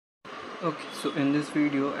Okay, so in this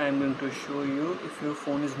video I am going to show you if your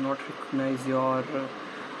phone is not recognize your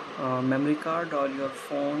memory card, or your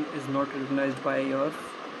phone is not recognized by your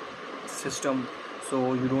system,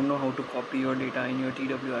 so you don't know how to copy your data in your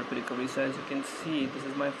TWRP recovery. So as you can see, this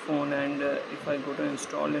is my phone, and if I go to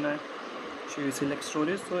install and I show you select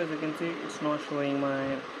storage, so as you can see it's not showing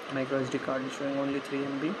my micro SD card, it's showing only 3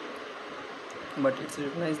 MB, but it's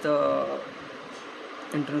recognized the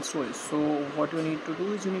internal storage. So what you need to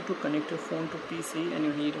do is you need to connect your phone to PC, and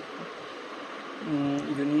you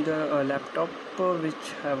need a laptop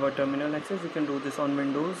which have a terminal access. You can do this on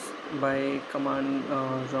Windows by command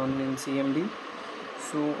run in CMD.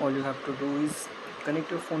 So all you have to do is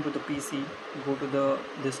connect your phone to the PC, go to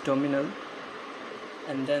this terminal,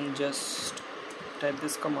 and then just type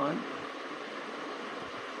this command,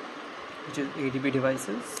 which is ADB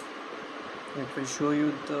devices. It will show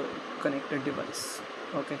you the connected device.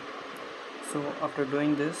 Okay, so after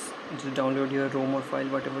doing this, just download your ROM or file,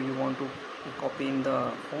 whatever you want to copy in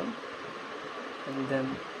the phone, and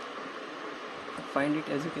then find it.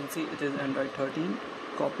 As you can see, it is Android 13.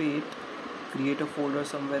 Copy it, create a folder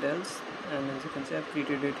somewhere else, and as you can see I've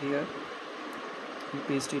created it here, and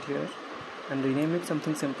paste it here, and rename it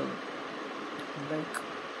something simple, like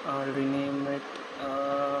I'll rename it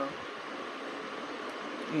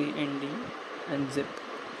AND and zip.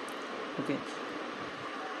 Okay,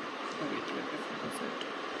 wait, let me focus it.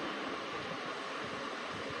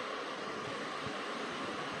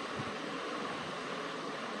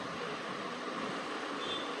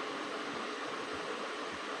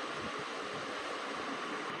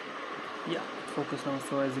 Yeah, focus now.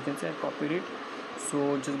 So as you can see, I copied it.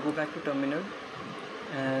 So just go back to terminal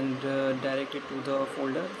and direct it to the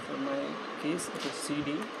folder. For my case it is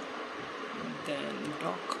CD, then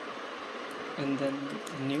doc, and then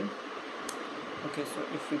new. Okay, so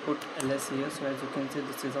if we put ls here, so as you can see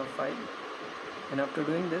this is our file, and after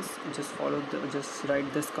doing this just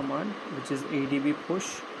write this command, which is adb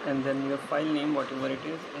push, and then your file name whatever it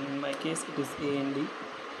is. In my case it is AND,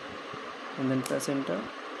 and then press enter,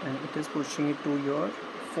 and it is pushing it to your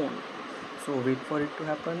phone. So wait for it to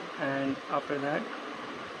happen, and after that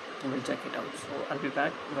we'll check it out. So I'll be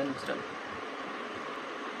back when it's done.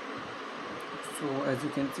 So as you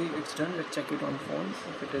can see it's done. Let's check it on phone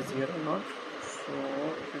if it is here or not. So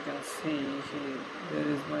if you can see here, there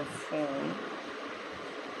is my phone.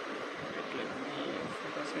 Wait, let me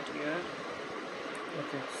focus it here.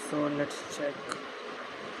 Okay, so let's check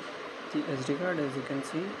the SD card. As you can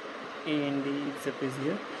see, AND zip is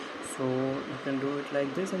here. So you can do it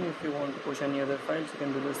like this, and if you want to push any other files you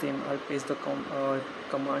can do the same. I'll paste the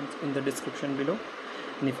commands in the description below,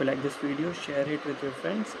 and if you like this video, share it with your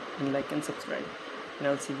friends and like and subscribe, and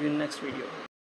I'll see you in next video.